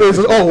you going to? Is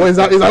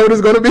that what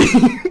it's going to be?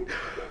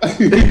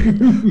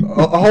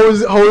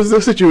 How is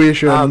the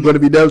situation going to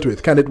be dealt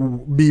with? Can it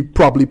be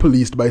properly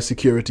policed by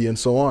security and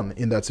so on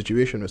in that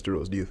situation, Mr.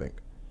 Rose, do you think?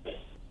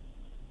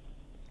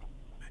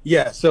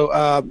 Yeah,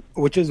 so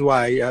which is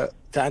why,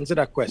 to answer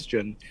that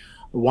question,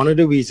 one of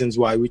the reasons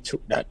why we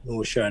took that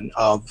notion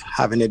of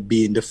having it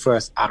being the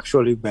first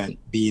actual event,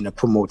 being a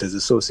Promoters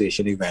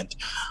Association event,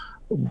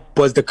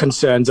 was the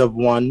concerns of,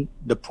 one,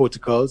 the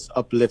protocols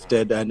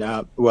uplifted and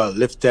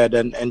lifted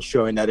and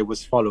ensuring that it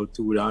was followed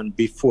through on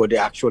before the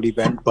actual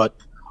event, but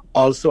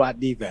also at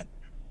the event.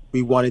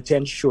 We wanted to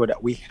ensure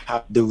that we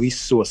have the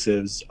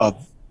resources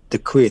of the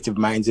creative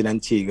minds in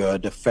Antigua,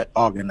 the Fete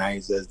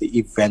organizers, the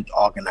event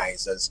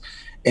organizers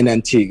in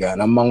Antigua.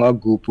 And among our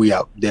group, we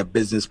have their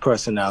business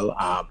personnel.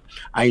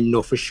 I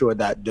know for sure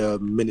that the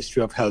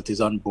Ministry of Health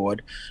is on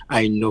board.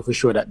 I know for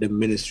sure that the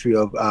Ministry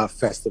of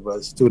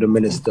Festivals, through the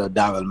Minister,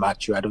 Darrell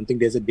Matthew, I don't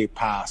think there's a day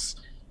pass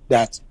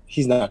that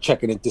he's not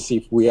checking in to see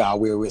if we are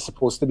where we're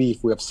supposed to be,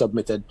 if we have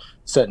submitted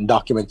certain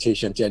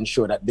documentation to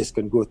ensure that this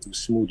can go through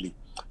smoothly.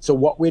 So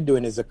what we're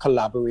doing is a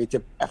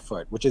collaborative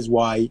effort, which is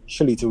why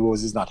Shalita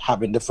Rose is not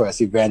having the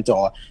first event,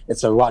 or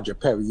it's a Roger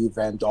Perry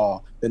event,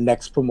 or the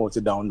next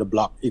promoter down the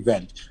block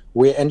event.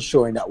 We're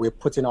ensuring that we're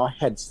putting our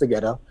heads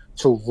together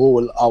to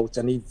roll out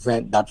an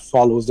event that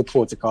follows the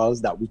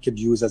protocols that we could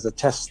use as a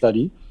test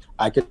study.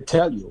 I could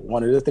tell you,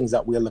 one of the things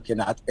that we're looking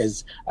at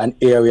is an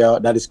area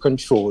that is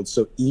controlled.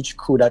 So each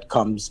crew that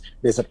comes,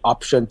 there's an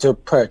option to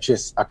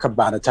purchase a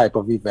cabana type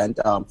of event,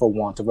 for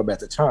want of a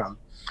better term,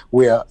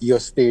 where you're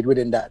stayed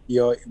within that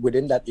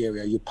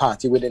area, you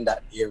party within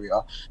that area.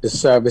 The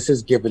service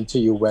is given to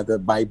you, whether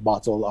by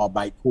bottle or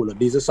by cooler.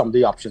 These are some of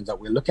the options that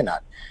we're looking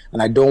at.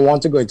 And I don't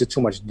want to go into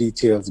too much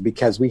details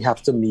because we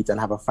have to meet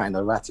and have a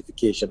final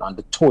ratification on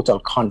the total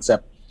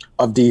concept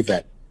of the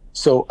event.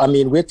 So,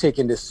 we're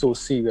taking this so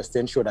serious to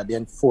ensure that the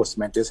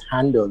enforcement is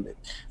handled,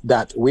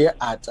 that we're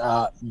at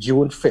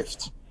June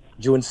 5th,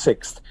 June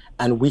 6th,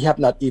 and we have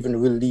not even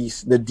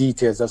released the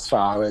details as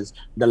far as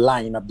the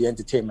lineup, the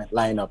entertainment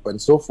lineup,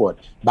 and so forth.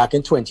 Back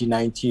in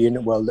 2019,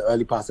 the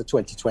early part of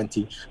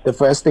 2020, the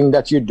first thing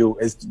that you do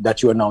is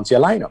that you announce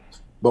your lineup.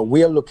 But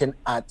we're looking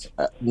at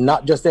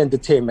not just the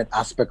entertainment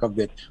aspect of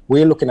it,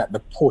 we're looking at the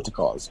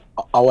protocols.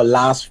 Our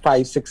last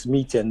 5-6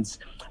 meetings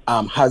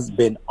has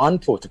been on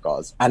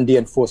protocols and the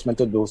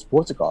enforcement of those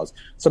protocols.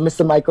 So,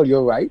 Mr. Michael,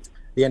 you're right.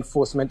 The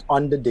enforcement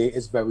on the day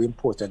is very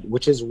important,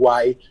 which is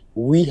why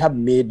we have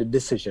made the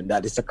decision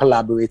that it's a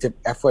collaborative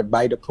effort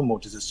by the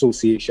Promoters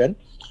Association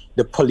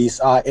The police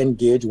are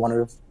engaged. One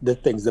of the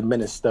things the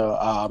minister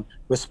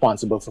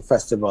responsible for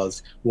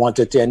festivals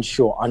wanted to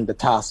ensure on the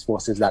task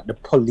force is that the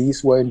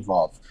police were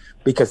involved,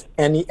 because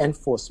any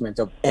enforcement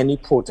of any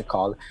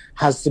protocol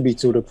has to be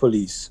to the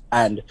police.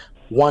 And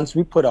once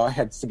we put our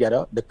heads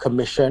together, the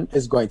commission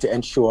is going to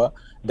ensure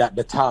that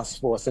the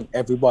task force and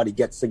everybody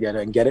gets together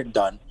and get it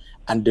done.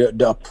 And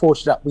the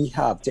approach that we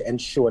have to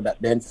ensure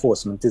that the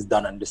enforcement is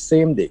done on the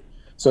same day.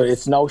 So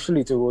it's now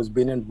Shalita who's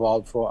been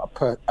involved for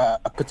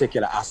a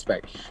particular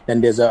aspect.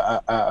 Then there's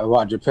a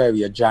Roger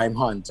Perry, a Jaime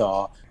Hunt,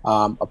 or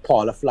a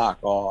Paula Flack,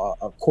 or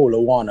a Cola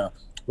Warner,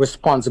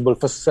 responsible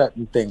for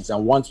certain things.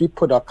 And once we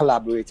put our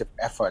collaborative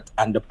effort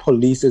and the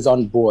police is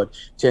on board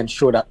to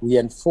ensure that we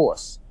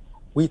enforce,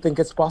 we think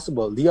it's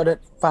possible. The other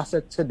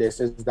facet to this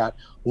is that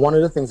one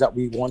of the things that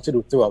we want to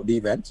do throughout the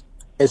event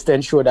is to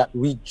ensure that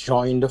we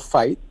join the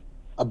fight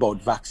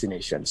about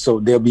vaccination. So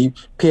there'll be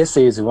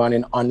PSAs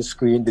running on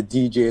screen. The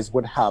DJs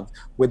would have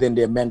within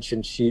their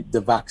mention sheet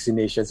the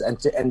vaccinations, and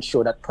to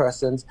ensure that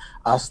persons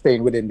are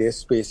staying within their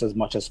space as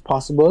much as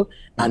possible.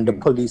 And the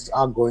police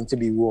are going to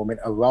be roaming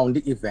around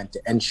the event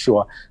to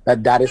ensure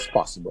that that is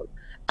possible.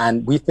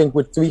 And we think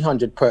with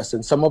 300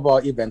 persons, some of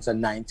our events are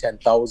 9,000,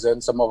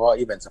 10,000, some of our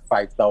events are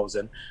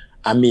 5,000.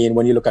 I mean,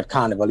 when you look at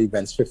carnival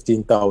events,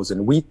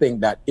 15,000. We think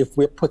that if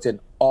we're putting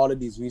all of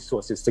these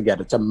resources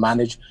together to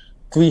manage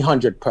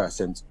 300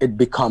 persons, it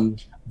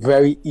becomes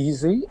very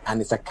easy, and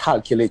it's a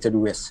calculated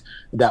risk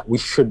that we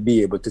should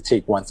be able to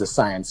take once the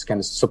science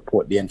can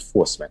support the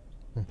enforcement.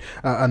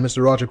 And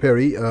Mr. Roger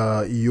Perry,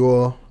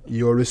 your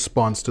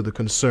response to the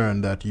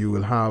concern that you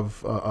will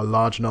have a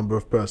large number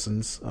of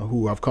persons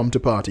who have come to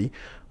party,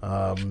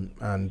 and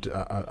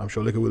I'm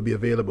sure liquor will be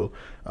available.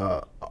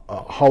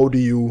 How do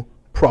you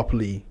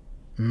properly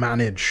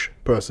manage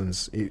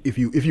persons if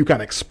you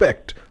can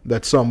expect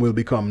that some will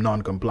become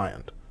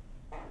non-compliant?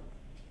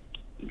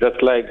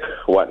 Just like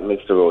what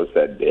Mr. Rose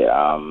said there,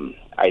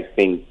 I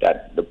think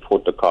that the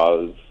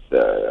protocols,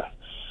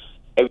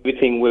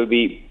 everything will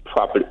be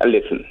properly.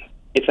 Listen,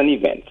 it's an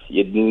event.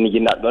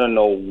 You're not going to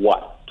know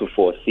what to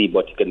foresee,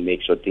 but you can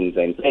make sure things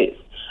are in place.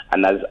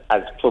 And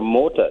as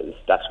promoters,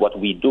 that's what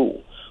we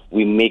do.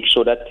 We make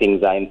sure that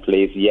things are in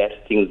place. Yes,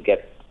 things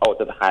get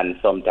out of hand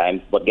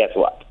sometimes, but guess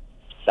what?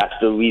 That's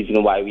the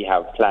reason why we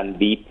have Plan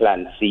B,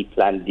 Plan C,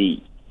 Plan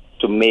D,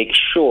 to make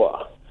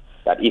sure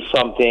that if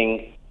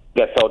something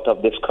gets out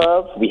of this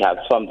curve, we have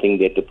something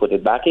there to put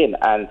it back in.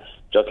 And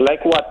just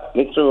like what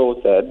Mr.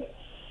 Rose said,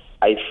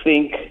 I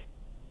think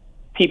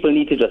people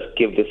need to just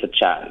give this a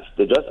chance.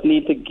 They just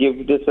need to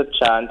give this a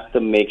chance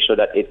to make sure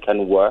that it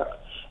can work,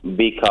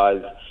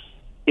 because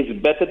it's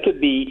better to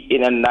be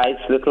in a nice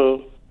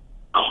little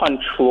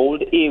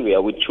controlled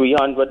area with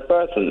 300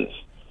 persons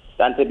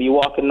than to be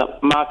walking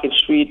up Market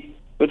Street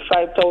with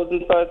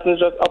 5,000 persons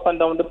just up and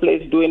down the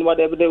place doing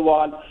whatever they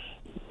want,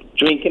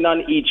 drinking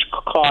on each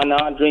corner,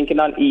 drinking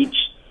on each,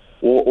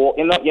 or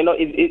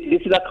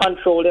this is a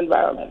controlled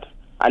environment,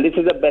 and this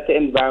is a better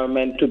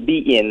environment to be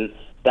in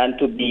than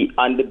to be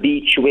on the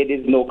beach where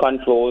there's no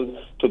control,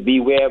 to be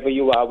wherever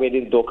you are where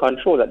there's no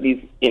control. At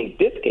least in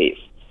this case,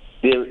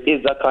 there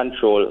is a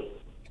control,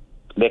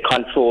 the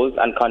controls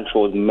and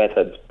control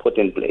methods put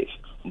in place.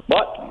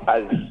 But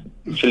as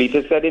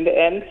Shalita said in the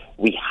end,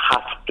 we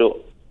have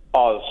to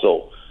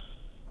also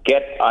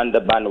get on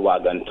the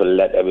bandwagon to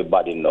let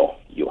everybody know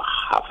you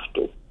have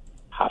to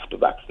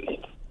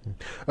vaccinate.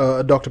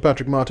 Dr.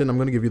 Patrick Martin, I'm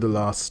going to give you the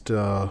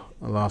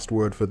last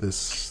word for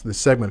this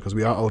segment, because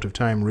we are out of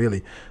time,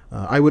 really.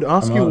 I would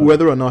ask you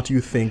whether or not you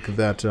think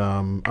that,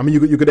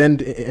 you could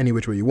end any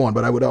which way you want,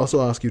 but I would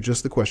also ask you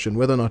just the question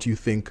whether or not you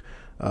think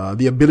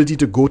the ability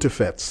to go to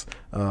Fetes,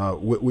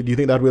 do you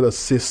think that will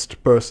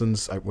assist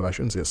persons, well, I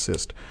shouldn't say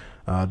assist,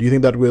 do you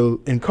think that will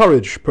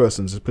encourage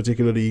persons,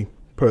 particularly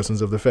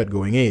persons of the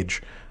Fet-going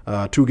age,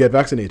 to get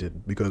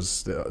vaccinated?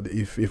 Because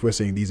if we're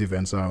saying these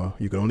events are,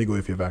 you can only go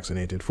if you're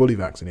vaccinated, fully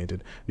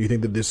vaccinated, do you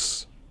think that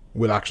this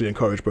will actually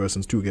encourage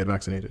persons to get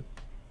vaccinated?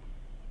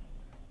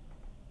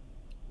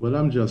 Well,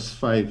 I'm just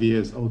 5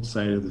 years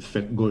outside of the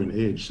Fet-going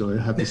age, so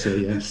I have to say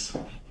yes.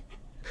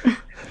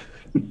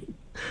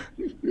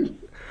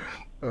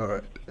 All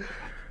right.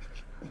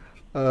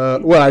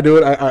 Well, I do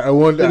it. I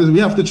want. We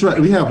have to try.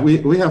 We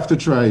have to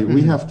try. Mm-hmm.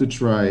 We have to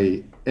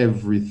try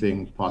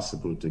everything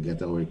possible to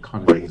get our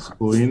economies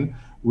going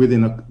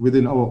within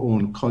our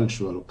own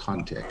cultural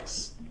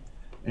context.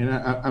 And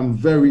I'm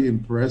very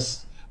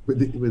impressed with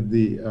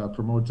the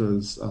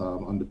promoters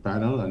on the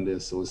panel and the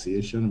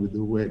association, with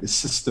the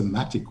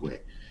systematic way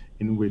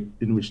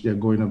in which they're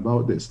going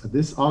about this.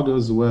 This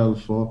augurs well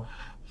for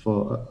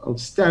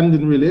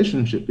outstanding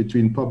relationship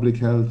between public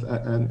health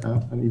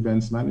and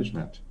events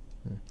management.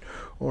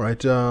 All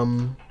right.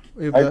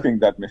 I think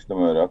that, Mr.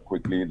 Murdoch,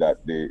 quickly,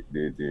 that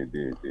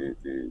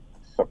the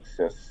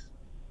success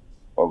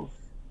of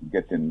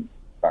getting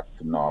back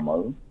to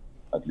normal,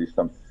 at least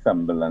some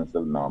semblance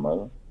of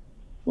normal,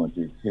 is going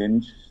to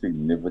hinge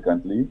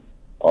significantly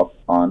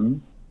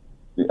upon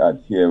the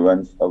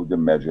adherence of the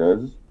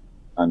measures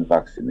and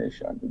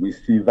vaccination. We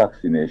see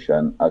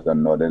vaccination as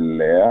another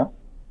layer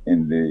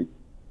in the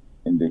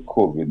in the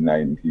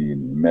COVID-19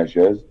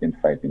 measures in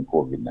fighting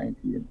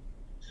COVID-19.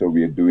 So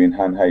we are doing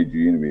hand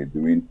hygiene, we are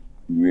doing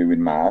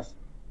wearing masks,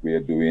 we are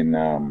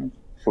doing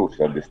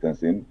social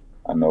distancing,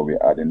 and now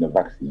we're adding the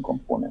vaccine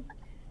component.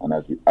 And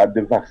as we add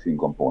the vaccine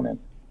component,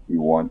 we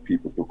want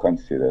people to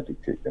consider to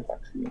take the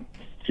vaccine.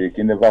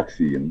 Taking the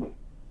vaccine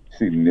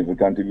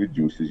significantly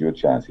reduces your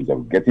chances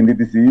of getting the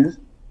disease.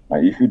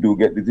 And if you do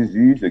get the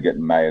disease, you get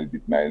mild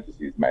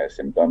disease, mild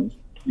symptoms.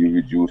 You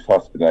reduce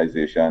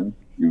hospitalization,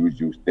 you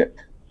reduce death.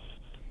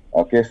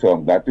 Okay, so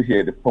I'm glad to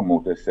hear the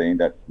promoters saying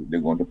that they're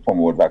going to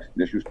promote vaccination.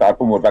 They should start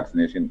promote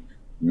vaccination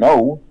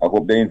now. I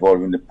hope they're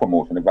involved in the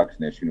promotion of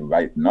vaccination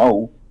right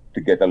now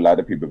to get a lot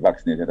of people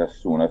vaccinated as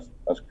soon as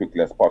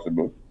quickly as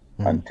possible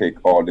and take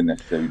all the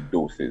necessary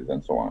doses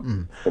and so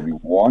on. So we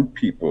want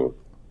people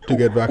to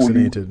get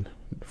vaccinated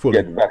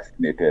fully. Get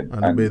vaccinated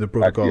and obey the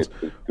protocols.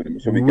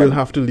 So we will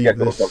have to leave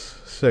this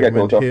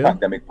segment here.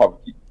 Pandemic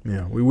poverty.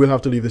 Yeah, we will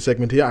have to leave the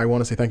segment here. I want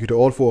to say thank you to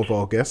all four of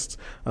our guests.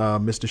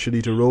 Mr.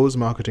 Shalita Rose,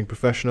 marketing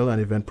professional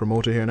and event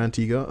promoter here in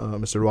Antigua.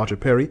 Mr. Roger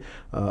Perry,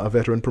 a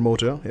veteran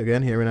promoter,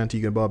 again, here in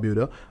Antigua and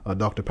Barbuda.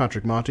 Dr.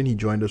 Patrick Martin, he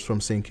joined us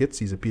from St. Kitts.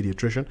 He's a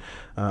pediatrician.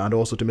 And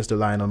also to Mr.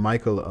 Lionel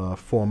Michael,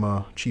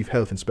 former chief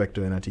health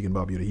inspector in Antigua and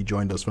Barbuda. He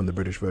joined us from the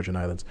British Virgin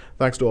Islands.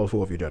 Thanks to all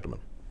four of you, gentlemen.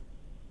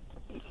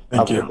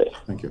 Thank you.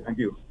 Thank you. Thank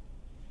you.